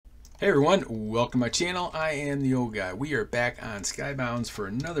Hey everyone, welcome to my channel. I am the old guy. We are back on Skybounds for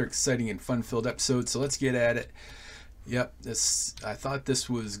another exciting and fun-filled episode, so let's get at it. Yep, I thought this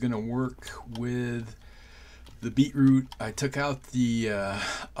was gonna work with the beetroot. I took out the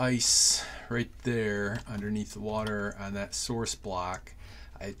ice right there underneath the water on that source block.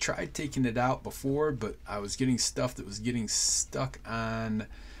 I tried taking it out before, but I was getting stuff that was getting stuck on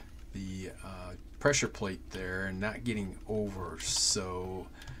the pressure plate there and not getting over, so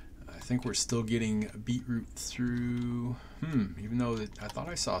I think we're still getting beetroot through. Even though I thought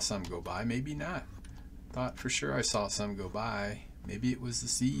I saw some go by, maybe not. Thought for sure I saw some go by. Maybe it was the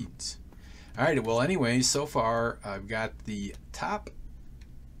seeds. All right, well anyway, so far I've got the top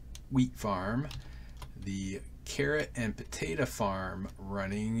wheat farm, the carrot and potato farm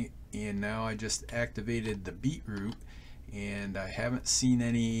running, and now I just activated the beetroot, and I haven't seen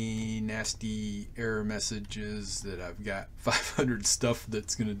any nasty error messages that I've got 500 stuff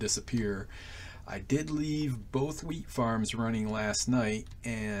that's going to disappear. I did leave both wheat farms running last night,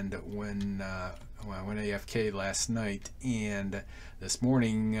 and when I went AFK last night, and this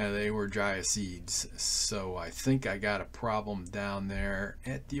morning they were dry as seeds. So I think I got a problem down there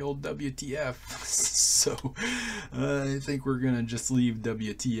at the old WTF. So I think we're gonna just leave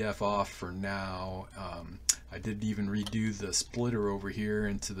WTF off for now. I did even redo the splitter over here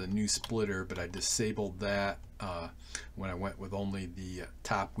into the new splitter, but I disabled that when I went with only the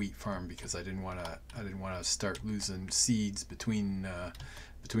top wheat farm because I didn't want to start losing seeds between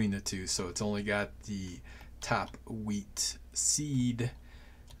the two. So it's only got the top wheat seed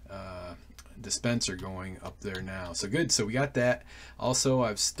dispenser going up there now. So good. So we got that. Also,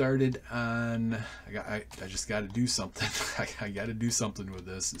 I've started on. I just got to do something. I got to do something with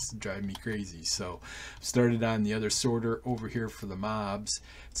this. It's driving me crazy. So I've started on the other sorter over here for the mobs.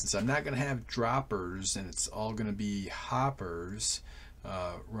 Since I'm not going to have droppers and it's all going to be hoppers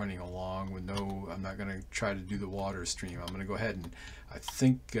running along with no. I'm not going to try to do the water stream. I'm going to go ahead and I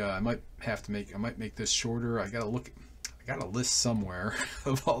think I might make this shorter. I got a list somewhere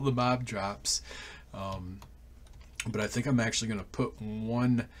of all the mob drops, but I think I'm actually going to put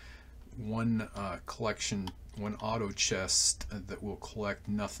one collection, one auto chest that will collect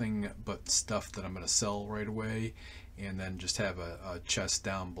nothing but stuff that I'm going to sell right away, and then just have a chest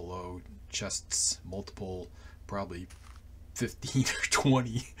down below, chests multiple, probably 15 or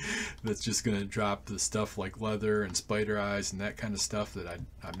 20, that's just going to drop the stuff like leather and spider eyes and that kind of stuff that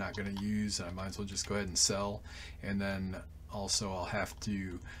I'm not going to use, and I might as well just go ahead and sell. And then also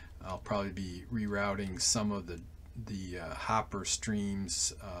I'll probably be rerouting some of the hopper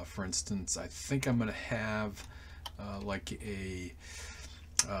streams. For instance, I think I'm going to have like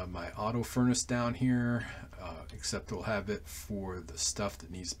my auto furnace down here, except we'll have it for the stuff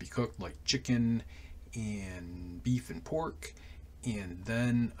that needs to be cooked, like chicken and beef and pork, and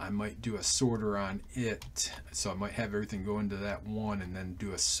then I might do a sorter on it. So I might have everything go into that one and then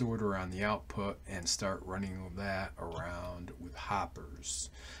do a sorter on the output and start running that around with hoppers,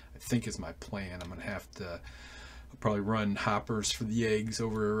 I think is my plan. I'm gonna have to probably run hoppers for the eggs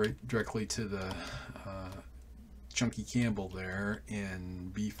over right directly to the Chunky Campbell there,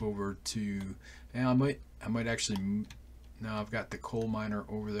 and beef over to, and I might actually. Now I've got the coal miner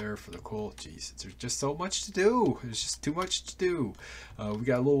over there for the coal. Jeez, there's just so much to do. There's just too much to do. We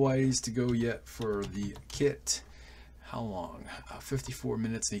got a little ways to go yet for the kit. How long? 54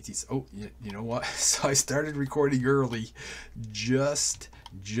 minutes and 18. Oh, you know what? So I started recording early, just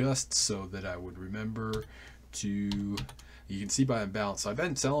so that I would remember to. You can see by imbalance. So I've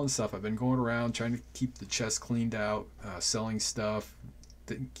been selling stuff. I've been going around trying to keep the chest cleaned out, selling stuff,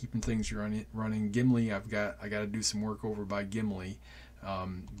 keeping things running. Gimli, I got to do some work over by Gimli,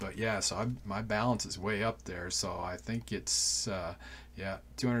 but yeah, so my balance is way up there. So I think it's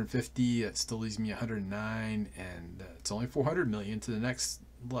 250. It still leaves me 109, and it's only 400 million to the next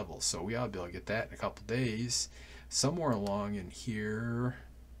level. So we ought to be able to get that in a couple days, somewhere along in here.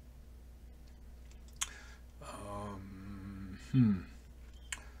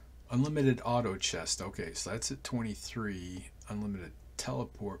 Unlimited auto chest. Okay, so that's at 23. Unlimited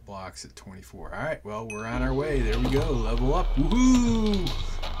teleport blocks at 24. All right, well, we're on our way. There we go. Level up. Woohoo!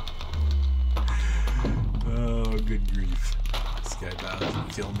 Oh, good grief. This guy about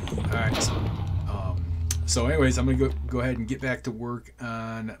to kill me. All right. So anyways, I'm gonna go ahead and get back to work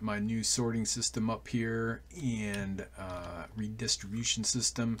on my new sorting system up here and redistribution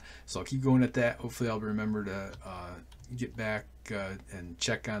system. So I'll keep going at that. Hopefully I'll remember to get back and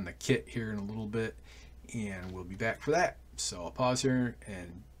check on the kit here in a little bit, and we'll be back for that. So I'll pause here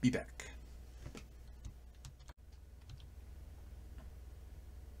and be back.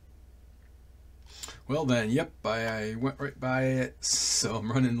 Well then, yep, I went right by it, so I'm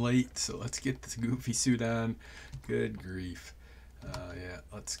running late. So let's get this goofy suit on. Good grief. Yeah,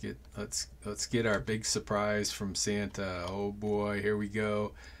 let's get our big surprise from Santa. Oh boy, here we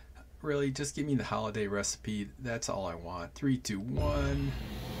go. Really, just give me the holiday recipe. That's all I want. 3, 2, 1.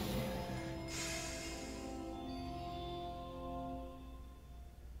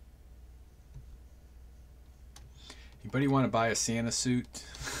 Anybody want to buy a Santa suit?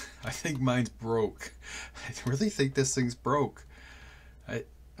 I think mine's broke. I really think this thing's broke. Alright,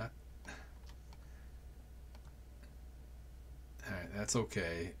 that's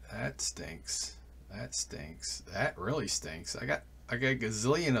okay. That stinks. That stinks. That really stinks. I got a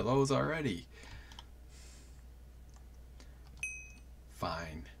gazillion of those already.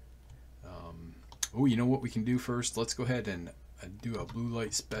 Fine. Oh, you know what we can do first? Let's go ahead and do a blue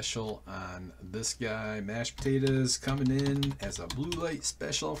light special on this guy. Mashed potatoes coming in as a blue light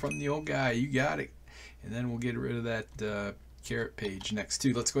special from the old guy. You got it. And then we'll get rid of that carrot page next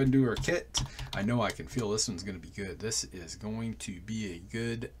too. Let's go ahead and do our kit. I know I can feel this one's going to be good. This is going to be a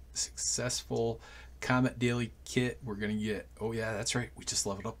good, successful Comet Daily kit. We're going to get, oh yeah, that's right. We just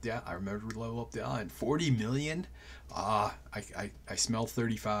leveled up the, I remember we leveled up the island. 40 million? I smell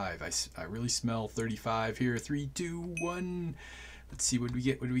 35. I really smell 35 here. 3, 2, 1. Let's see, what do we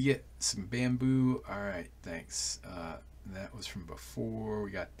get? What do we get? Some bamboo. All right, thanks. That was from before.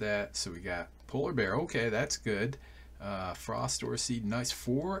 We got that. So we got polar bear. Okay, that's good. Frost ore seed. Nice.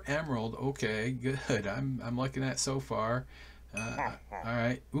 4 emerald. Okay, good. I'm liking that so far. All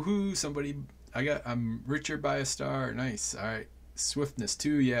right. Woohoo! Somebody. I'm richer by a star. Nice. All right. Swiftness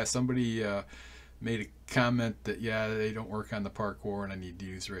 2. Yeah, somebody made a comment that, yeah, they don't work on the parkour and I need to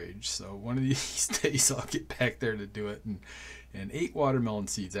use rage. So one of these days I'll get back there to do it. And 8 watermelon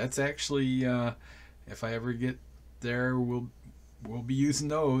seeds. That's actually, if I ever get there, we'll be using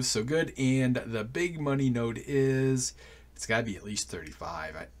those. So good. And the big money note is, it's got to be at least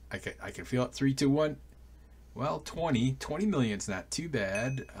 35. I can feel it. 3, 2, 1. Well, 20 million's not too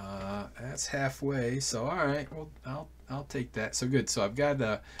bad. That's halfway. So all right, well, I'll take that. So good. So I've got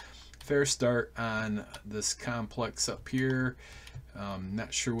a fair start on this complex up here.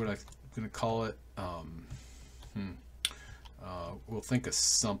 Not sure what I'm gonna call it. We'll think of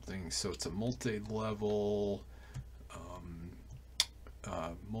something. So it's a multi-level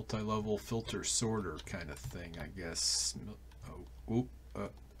filter sorter kind of thing, I guess.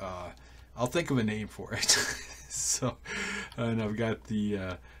 I'll think of a name for it. So, and I've got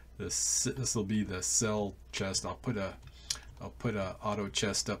this will be the cell chest. I'll put a auto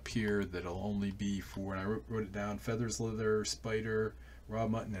chest up here that'll only be for, and I wrote it down, feathers, leather, spider, raw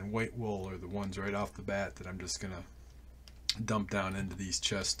mutton, and white wool are the ones right off the bat that I'm just gonna dump down into these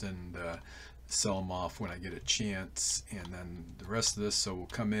chests and sell them off when I get a chance. And then the rest of this, so we'll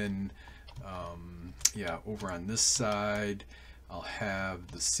come in, yeah, over on this side I'll have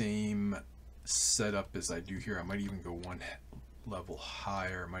the same setup as I do here. I might even go 1 level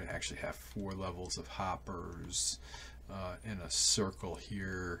higher. I might actually have 4 levels of hoppers in a circle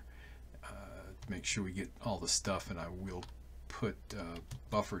here, to make sure we get all the stuff. And I will put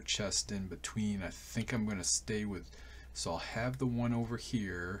buffer chest in between. I think I'm going to stay with, so I'll have the one over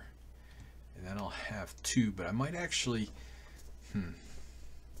here, and then I'll have 2, but I might actually,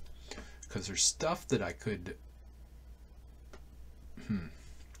 because there's stuff that I could,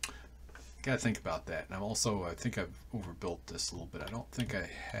 gotta think about that. And I'm also, I think I've overbuilt this a little bit. I don't think I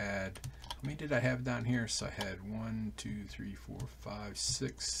had, how many did I have down here? So I had 1, 2, 3, 4, 5,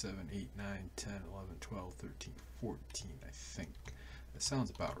 6, 7, 8, 9, 10, 11, 12, 13, 14, I think. That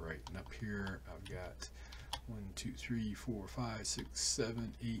sounds about right. And up here I've got 1, 2, 3, 4, 5, 6,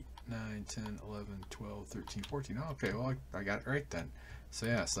 7, 8, 9, 10, 11, 12, 13, 14. Oh, okay, well, I got it right then. So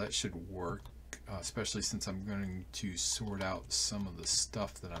yeah, so that should work, especially since I'm going to sort out some of the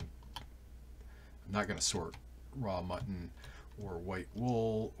stuff that I'm not going to sort raw mutton or white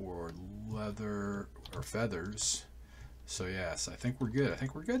wool or leather or feathers. So yes, I think we're good. I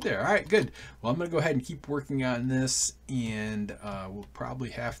think we're good there. All right, good. Well, I'm going to go ahead and keep working on this, and we'll probably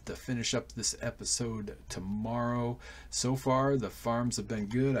have to finish up this episode tomorrow. So far, the farms have been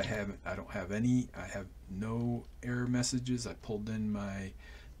good. I don't have any. I have no error messages. I pulled in my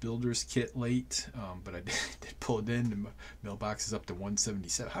builder's kit late, but I did pull it in. The mailbox is up to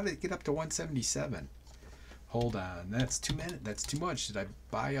 177. How did it get up to 177? Hold on, that's too many. That's too much. Did I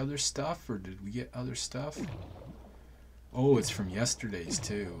buy other stuff, or did we get other stuff? Oh, it's from yesterday's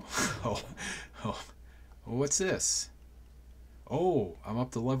too. Oh, what's this? Oh, I'm up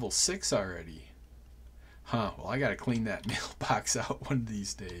to level 6 already. Huh, well, I gotta clean that mailbox out one of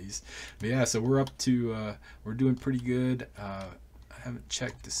these days. But yeah, so we're up to, we're doing pretty good. I haven't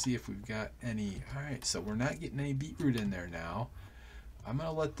checked to see if we've got any. All right, so we're not getting any beetroot in there now. I'm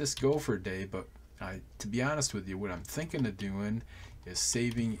gonna let this go for a day, but to be honest with you, what I'm thinking of doing is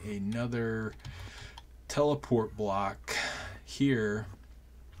saving another teleport block here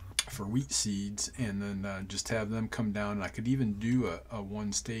for wheat seeds, and then just have them come down. And I could even do a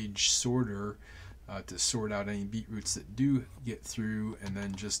one-stage sorter to sort out any beetroots that do get through, and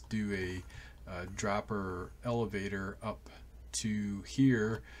then just do a dropper elevator up to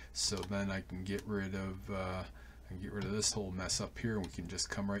here, so then I can get rid of this whole mess up here, and we can just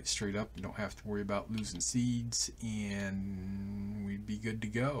come right straight up. You don't have to worry about losing seeds, and we'd be good to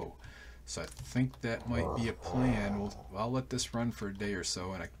go. So I think that might be a plan. I'll let this run for a day or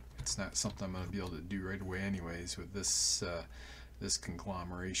so, and it's not something I'm going to be able to do right away anyways with this this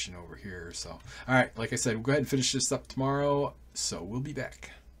conglomeration over here. So all right, like I said, we'll go ahead and finish this up tomorrow, so we'll be back.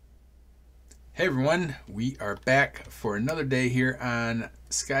 Hey everyone, we are back for another day here on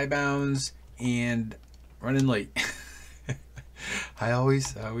Skybounds, and running late. I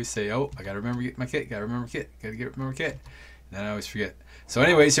always say, oh, I gotta remember to get my kit, gotta remember kit, remember kit, and then I always forget. So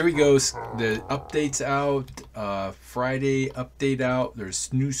anyways, here we go. The update's out, Friday update out.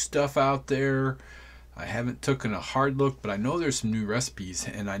 There's new stuff out there. I haven't taken a hard look, but I know there's some new recipes,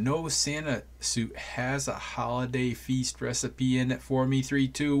 and I know Santa Suit has a holiday feast recipe in it for me. 3,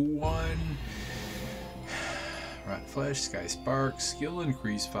 2, 1. Rotten Flesh, Sky Spark, Skill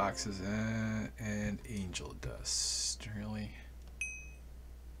Increase, Foxes, and Angel Dust. Really?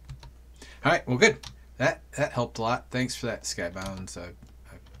 Alright, well good. That helped a lot. Thanks for that, Skybounds. I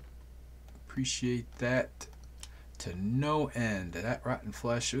appreciate that to no end. That Rotten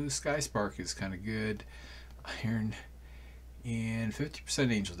Flesh, ooh, Sky Spark is kind of good. Iron and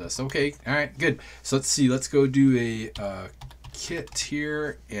 50% Angel Dust. Okay, alright, good. So let's see. Let's go do a kit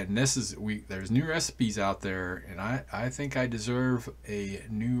here, and this is there's new recipes out there, and I think I deserve a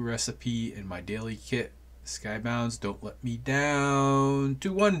new recipe in my daily kit. Skybounds, don't let me down.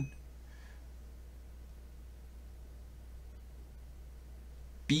 2, 1.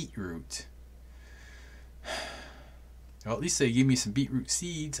 Beetroot. Well, at least they give me some beetroot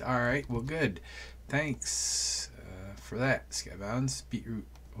seeds. All right, well, good. Thanks for that, Skybounds. Beetroot.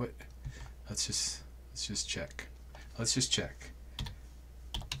 What? Let's just check. Let's just check.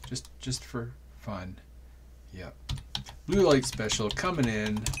 Just for fun. Yep. Blue light special coming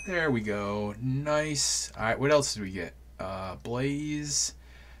in. There we go. Nice. All right, what else did we get? Blaze,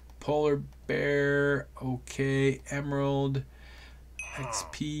 polar bear. Okay, emerald.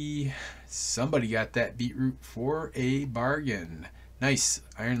 XP. Somebody got that beetroot for a bargain. Nice.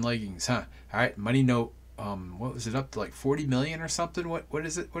 Iron leggings, huh? All right, money note. What was it, up to like 40 million or something? What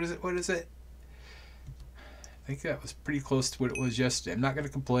is it? What is it? I think that was pretty close to what it was yesterday. I'm not going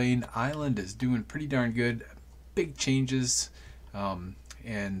to complain. Island is doing pretty darn good. Big changes.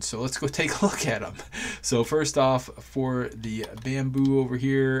 And so let's go take a look at them. So first off, for the bamboo over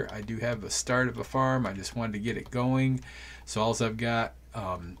here, I do have a start of a farm. I just wanted to get it going. So all I've got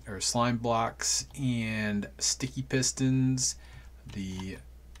are slime blocks and sticky pistons. The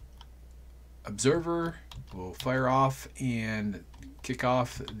observer will fire off and kick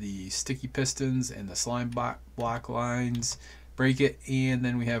off the sticky pistons and the slime block lines, break it, and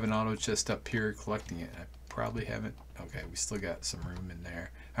then we have an auto chest up here collecting it. I probably haven't. Okay, we still got some room in there.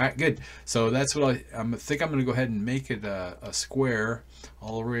 All right, good. So that's what I think I'm going to go ahead and make it a square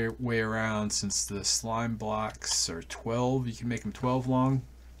all the way around. Since the slime blocks are 12, you can make them 12 long.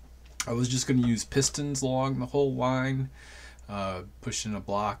 I was just going to use pistons along the whole line, pushing a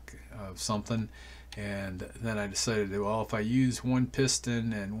block of something. And then I decided, well, if I use one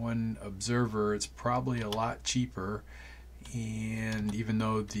piston and one observer, it's probably a lot cheaper. And even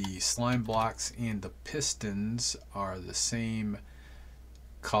though the slime blocks and the pistons are the same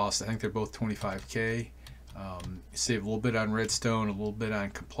cost, I think they're both 25K. Save a little bit on redstone, a little bit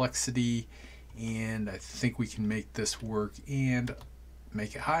on complexity, and I think we can make this work and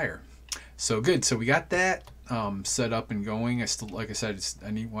make it higher. So good. So we got that set up and going. I still, like I said,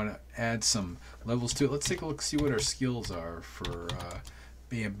 I want to add some levels to it. Let's take a look, see what our skills are for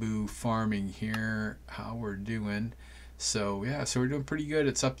bamboo farming here, how we're doing. So yeah, so we're doing pretty good.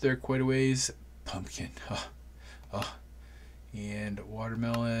 It's up there quite a ways. Pumpkin, and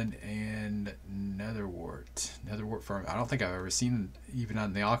watermelon and netherwort farm. I don't think I've ever seen, even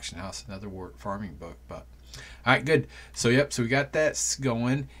on the auction house, netherwort farming book. But all right, good. So yep, so we got that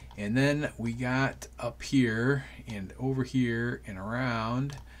going, and then we got up here and over here and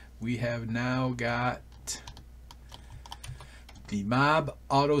around. We have now got the Mob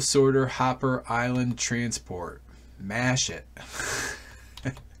Auto Sorter Hopper Island Transport. MASHIT.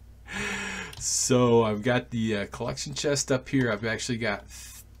 So I've got the collection chest up here. I've actually got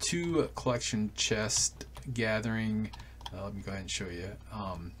 2 collection chest gathering. Let me go ahead and show you.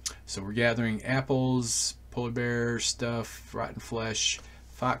 So we're gathering apples, polar bear stuff, rotten flesh,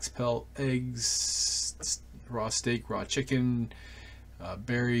 fox pelt, eggs, raw steak, raw chicken,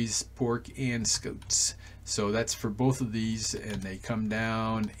 berries, pork, and scoots. So that's for both of these, and they come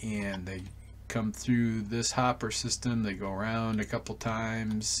down and they come through this hopper system. They go around a couple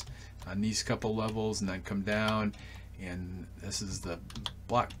times on these couple levels and then come down, and this is the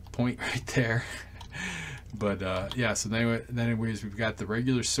block point right there. But yeah, so then anyways, we've got the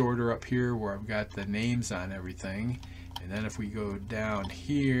regular sorter up here where I've got the names on everything, and then if we go down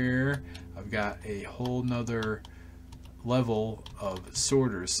here, I've got a whole nother level of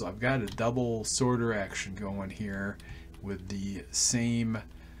sorters. So I've got a double sorter action going here with the same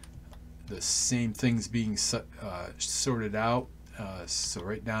things being sorted out. So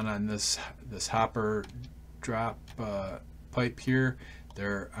right down on this hopper drop pipe here,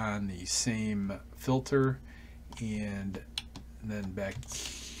 they're on the same filter, and then back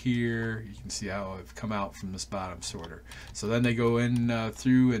here you can see how I've come out from this bottom sorter. So then they go in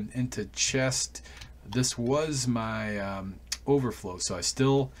through and into chest. This was my overflow, so I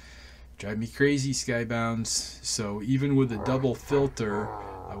still drive me crazy, Skybounds. So even with a double filter,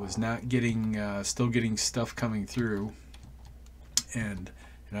 I was not getting still getting stuff coming through, and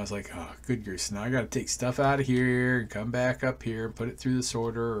I was like, oh, good gracious, now I got to take stuff out of here and come back up here and put it through the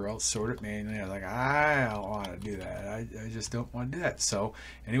sorter, or else sort it manually. I was like, I don't want to do that. I just don't want to do that. So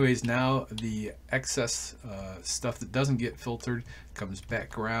anyways, now the excess stuff that doesn't get filtered comes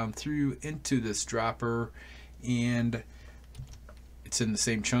back around through into this dropper, and it's in the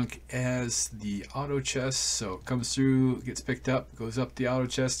same chunk as the auto chest. So it comes through, gets picked up, goes up the auto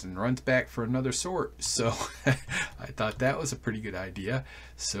chest, and runs back for another sort. So I thought that was a pretty good idea.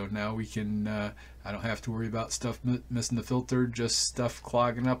 So now we can, I don't have to worry about stuff missing the filter, just stuff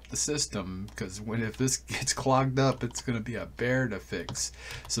clogging up the system. Because if this gets clogged up, it's going to be a bear to fix.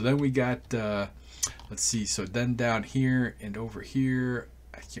 So then we got, let's see, so then down here and over here,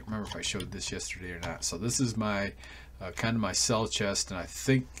 I can't remember if I showed this yesterday or not. So this is my kind of my cell chest, and I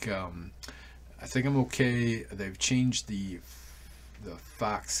think I'm okay. They've changed the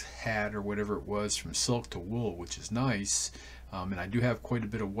fox hat or whatever it was from silk to wool, which is nice, and I do have quite a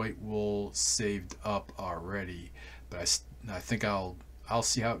bit of white wool saved up already. But I think I'll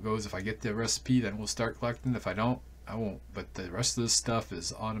see how it goes. If I get the recipe, then we'll start collecting. If I don't, I won't. But the rest of this stuff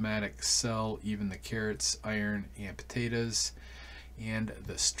is automatic sell, even the carrots, iron, and potatoes, and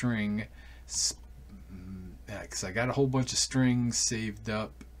the string. Because I got a whole bunch of strings saved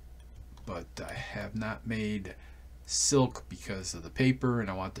up, but I have not made silk because of the paper, and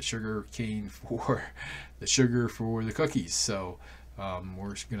I want the sugar cane for the sugar for the cookies. So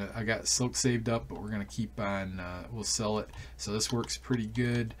I got silk saved up, but we're gonna keep on, we'll sell it. So this works pretty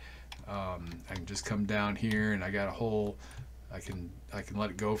good. I can just come down here, and I got a whole, I can let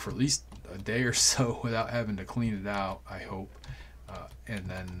it go for at least a day or so without having to clean it out, I hope. And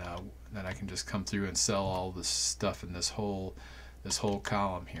then I can just come through and sell all this stuff in this whole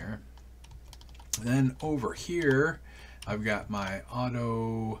column here. Then over here, I've got my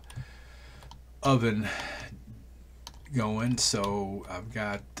auto oven going. So I've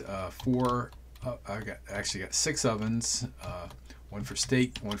got actually got 6 ovens, one for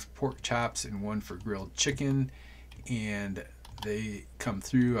steak, one for pork chops, and one for grilled chicken. And they come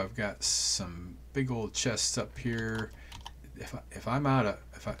through. I've got some big old chests up here. Am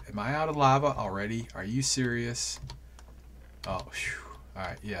I out of lava already? Are you serious? Oh, whew. All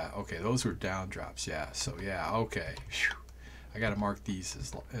right, yeah, okay, those were down drops, yeah. So yeah, okay, whew. I got to mark these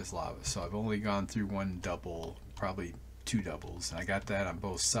as lava. So I've only gone through one double, probably 2 doubles, and I got that on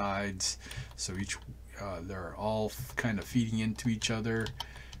both sides. So they're all kind of feeding into each other.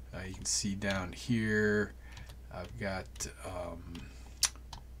 You can see down here, I've got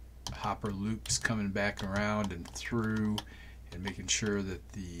hopper loops coming back around and through, and making sure that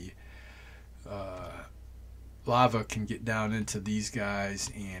the lava can get down into these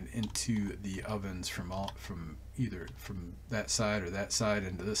guys and into the ovens from either from that side or that side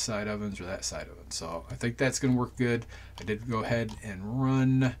into this side ovens or that side oven. So I think that's going to work good. I did go ahead and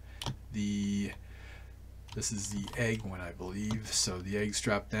run this is the egg one, I believe. So the eggs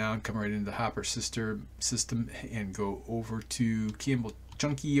drop down, come right into the hopper system, and go over to Campbell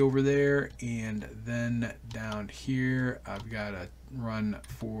Chunky over there, and then down here I've got a run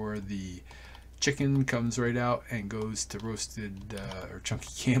for the chicken, comes right out and goes to roasted or Chunky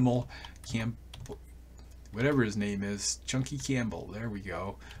Campbell, whatever his name is, Chunky Campbell. There we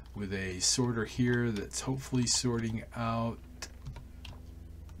go, with a sorter here that's hopefully sorting out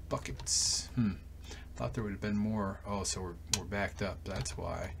buckets. Thought there would have been more. Oh, so we're backed up. That's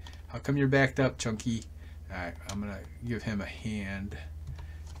why. How come you're backed up, Chunky? Alright, I'm gonna give him a hand,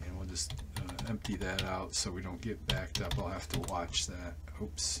 and we'll just empty that out so we don't get backed up. I'll have to watch that.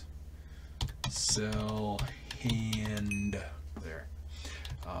 Oops. Cell hand there.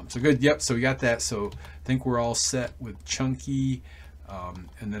 So good. Yep, so we got that. So I think we're all set with Chunky,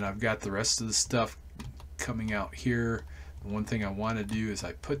 and then I've got the rest of the stuff coming out here. The one thing I want to do is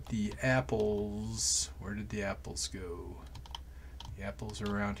I put the apples. Where did the apples go? The apples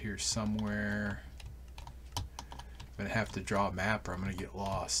are around here somewhere. I'm gonna have to draw a map or I'm gonna get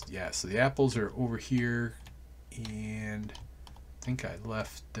lost. Yeah, so the apples are over here, and I think I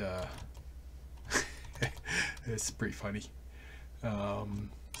left it's pretty funny. I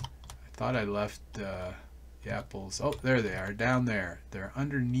thought I left the apples. Oh, there they are, down there. They're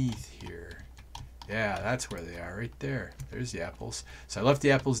underneath here. Yeah, that's where they are, right there. There's the apples. So I left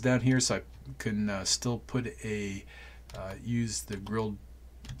the apples down here so I can still put a use the grilled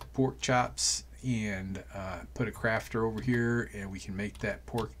pork chops and put a crafter over here, and we can make that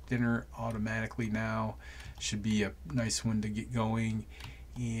pork dinner automatically now. Should be a nice one to get going.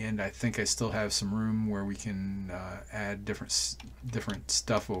 And I think I still have some room where we can add different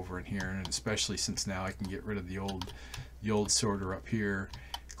stuff over in here, and especially since now I can get rid of the old sorter up here,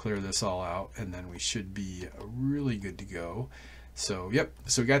 clear this all out, and then we should be really good to go. So yep,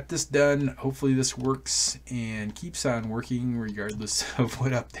 so got this done. Hopefully this works and keeps on working regardless of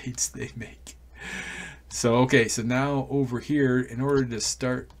what updates they make. So okay, so now over here, in order to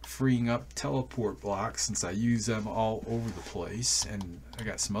start freeing up teleport blocks, since I use them all over the place, and I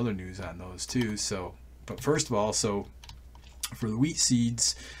got some other news on those too. So, but first of all, so for the wheat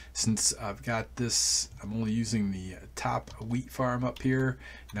seeds, since I've got this, I'm only using the top wheat farm up here.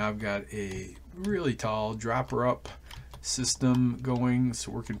 Now I've got a really tall dropper up system going. It's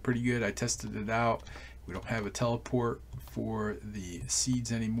working pretty good. I tested it out. We don't have a teleport for the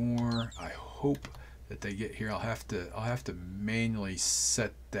seeds anymore. I hope that they get here. I'll have to manually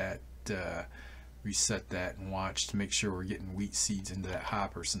set that, reset that, and watch to make sure we're getting wheat seeds into that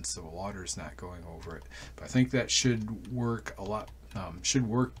hopper since the water's not going over it. But I think that should work a lot. Should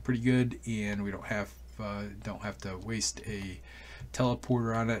work pretty good, and we don't have to waste a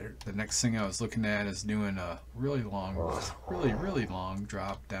teleporter on it. The next thing I was looking at is doing a really long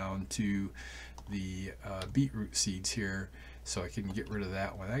drop down to the beetroot seeds here, so I can get rid of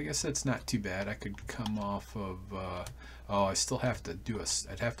that one. I guess that's not too bad. I could come off of oh, I still have to do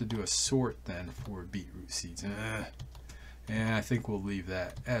I'd have to do a sort then for beetroot seeds. And I think we'll leave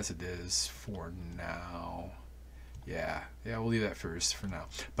that as it is for now. Yeah, we'll leave that first for now.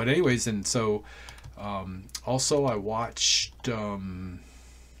 But anyways, and so also I watched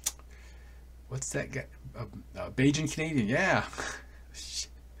what's that guy, Bajan Canadian? Yeah.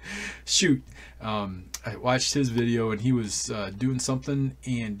 Shoot, I watched his video, and he was doing something,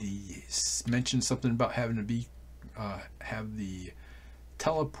 and he mentioned something about having to be have the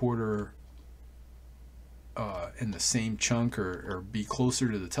teleporter in the same chunk, or be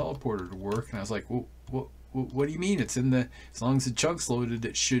closer to the teleporter to work. And I was like, well, what do you mean? It's in the, as long as the chunk's loaded,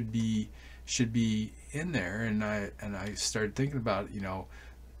 it should be in there. And I started thinking about it, you know,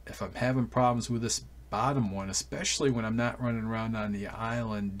 if I'm having problems with this bottom one, especially when I'm not running around on the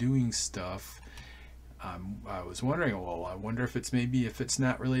island doing stuff, I was wondering, well, I wonder if it's maybe, if it's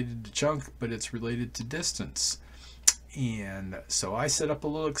not related to chunk, but it's related to distance. And so I set up a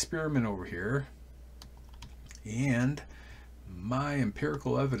little experiment over here, and my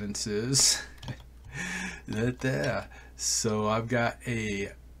empirical evidence is that so I've got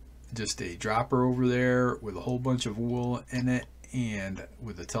just a dropper over there with a whole bunch of wool in it, and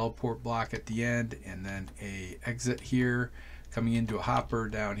with a teleport block at the end, and then a exit here coming into a hopper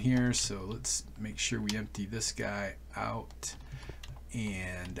down here. So let's make sure we empty this guy out,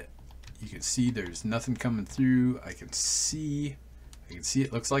 and you can see there's nothing coming through. I can see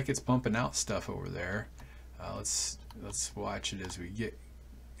it looks like it's pumping out stuff over there. Let's watch it as we get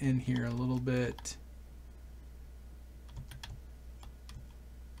in here a little bit.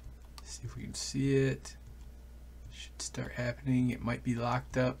 See if we can see it. Should start happening. It might be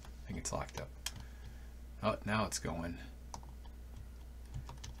locked up. I think it's locked up. Oh, now it's going.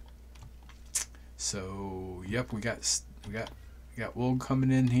 So yep, we got wool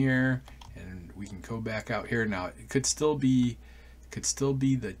coming in here, and we can go back out here. Now it could still be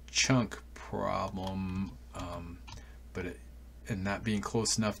the chunk problem, and not being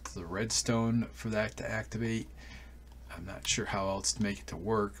close enough to the redstone for that to activate. I'm not sure how else to make it to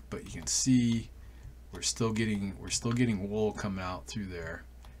work, but you can see we're still getting wool coming out through there,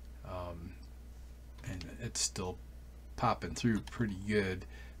 and it's still popping through pretty good.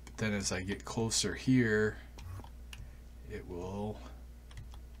 But then as I get closer here, it will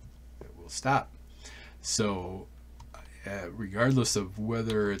stop. So regardless of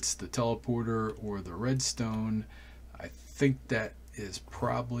whether it's the teleporter or the redstone, I think that is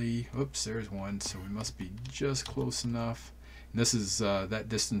probably, oops, there's one, so we must be just close enough. And this is that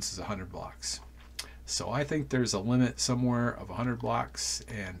distance is 100 blocks. So I think there's a limit somewhere of 100 blocks,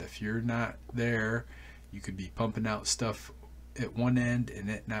 and if you're not there, you could be pumping out stuff at one end and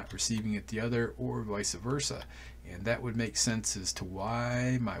it not receiving at the other, or vice versa. And that would make sense as to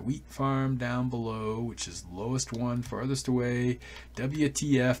why my wheat farm down below, which is the lowest one farthest away,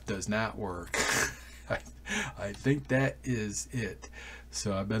 WTF, does not work. I think that is it.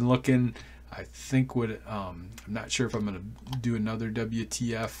 So I've been looking. I think what I'm not sure if I'm going to do another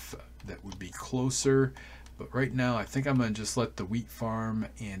WTF that would be closer, but right now I think I'm going to just let the wheat farm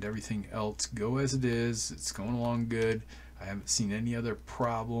and everything else go as it is. It's going along good. I haven't seen any other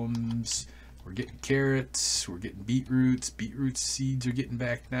problems. We're getting carrots, we're getting beetroots. Beetroot seeds are getting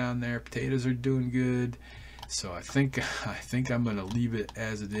back down there. Potatoes are doing good. So I think I'm going to leave it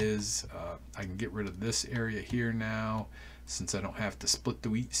as it is. I can get rid of this area here now, since I don't have to split the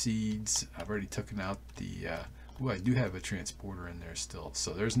wheat seeds. I've already taken out the I do have a transporter in there still,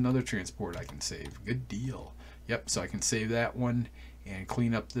 so there's another transport I can save. Good deal. Yep, so I can save that one and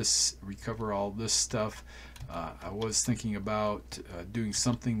clean up this, recover all this stuff. I was thinking about doing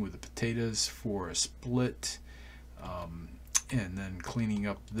something with the potatoes for a split, and then cleaning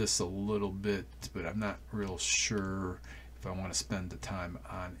up this a little bit, but I'm not real sure if I want to spend the time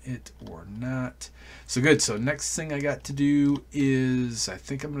on it or not. So good. So next thing I got to do is, I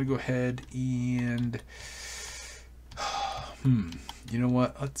think I'm going to go ahead and you know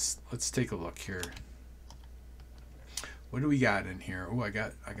what, let's take a look here. What do we got in here? Oh, I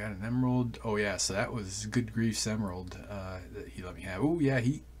got an emerald. Oh yeah, so that was Good Grief's emerald that he let me have. Oh yeah,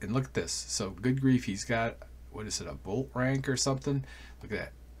 and look at this. So Good Grief, he's got, what is it, a bolt rank or something? Look at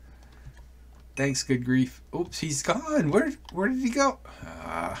that. Thanks, Good Grief. Oops, he's gone. Where did he go?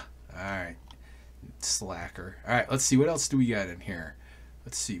 All right, slacker. All right, let's see, what else do we got in here?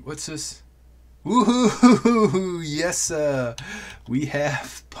 Let's see, what's this? Woohoo! Yes, we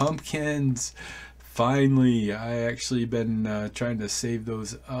have pumpkins. Finally, I actually been trying to save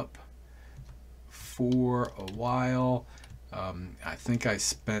those up for a while. I think I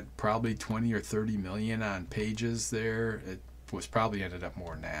spent probably 20 or 30 million on pages there. It was probably ended up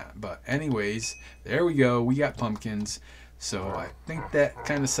more than that. But anyways, there we go. We got pumpkins. So I think that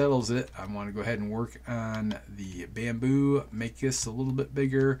kind of settles it. I want to go ahead and work on the bamboo, make this a little bit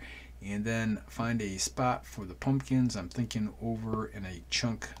bigger, and then find a spot for the pumpkins. I'm thinking over in a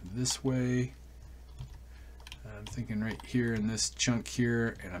chunk this way. I'm thinking right here in this chunk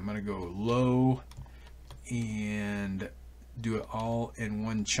here, and I'm going to go low and do it all in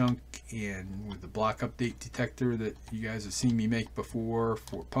one chunk, and with the block update detector that you guys have seen me make before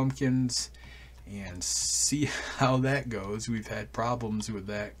for pumpkins, and see how that goes. We've had problems with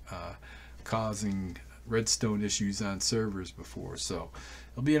that causing redstone issues on servers before, so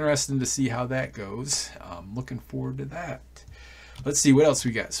it'll be interesting to see how that goes. I'm looking forward to that. Let's see what else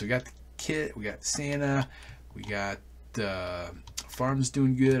we got. So we got the kit, we got Santa, we got farms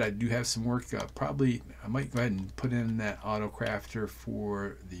doing good. I do have some work. Probably I might go ahead and put in that auto crafter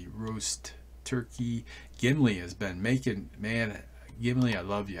for the roast turkey. Gimli has been making, man, Gimli, I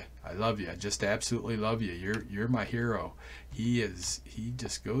love you. I love you. I just absolutely love you. You're my hero. He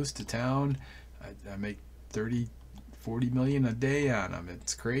just goes to town. I make 30, 40 million a day on him.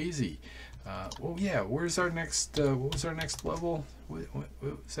 It's crazy. Well, yeah, where's our next, what was our next level? What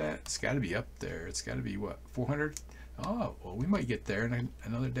was that? It's got to be up there. It's got to be, what, 400? Oh, well, we might get there in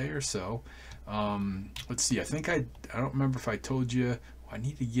another day or so. Let's see. I think I don't remember if I told you. I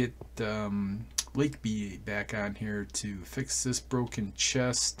need to get Lake Bee back on here to fix this broken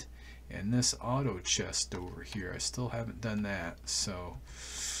chest and this auto chest over here. I still haven't done that. So,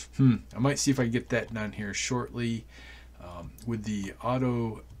 I might see if I get that done here shortly. With the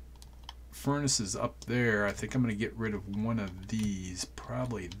auto furnaces up there, I think I'm going to get rid of one of these,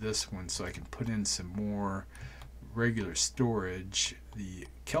 probably this one, so I can put in some more regular storage. The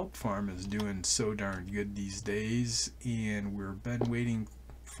kelp farm is doing so darn good these days, and we've been waiting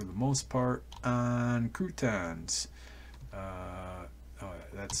for the most part on croutons. Oh,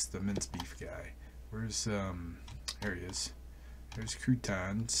 that's the minced beef guy. Where's there he is. There's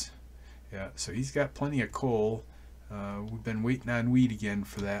croutons. Yeah, so he's got plenty of coal. We've been waiting on wheat again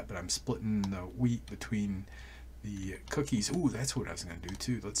for that, but I'm splitting the wheat between the cookies. Ooh, that's what I was going to do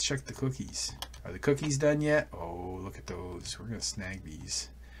too. Let's check the cookies. Are the cookies done yet? Oh, look at those. We're going to snag these.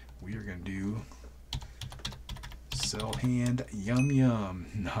 We are going to do Sell hand. Yum yum.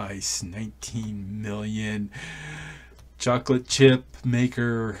 Nice. 19 million. Chocolate chip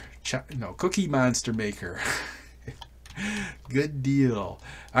maker. No, cookie monster maker. Good deal.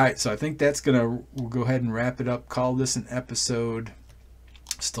 All right, so I think that's we'll go ahead and wrap it up. Call this an episode.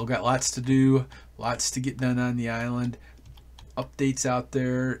 Still got lots to do, lots to get done on the island. Updates out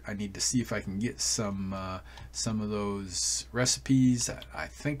there. I need to see if I can get some of those recipes. I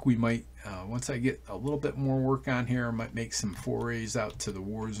think we might, once I get a little bit more work on here, I might make some forays out to the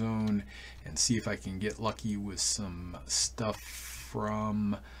war zone and see if I can get lucky with some stuff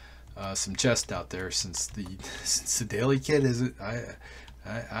from some chests out there, since the daily kit isn't.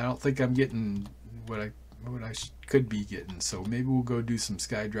 I don't think I'm getting what I could be getting. So maybe we'll go do some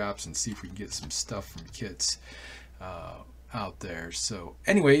sky drops and see if we can get some stuff from kits out there. So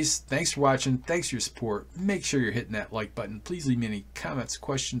anyways, thanks for watching. Thanks for your support. Make sure you're hitting that like button. Please leave me any comments,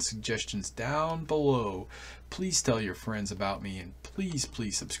 questions, suggestions down below. Please tell your friends about me, and please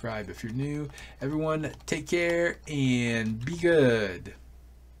subscribe if you're new. Everyone, take care and be good.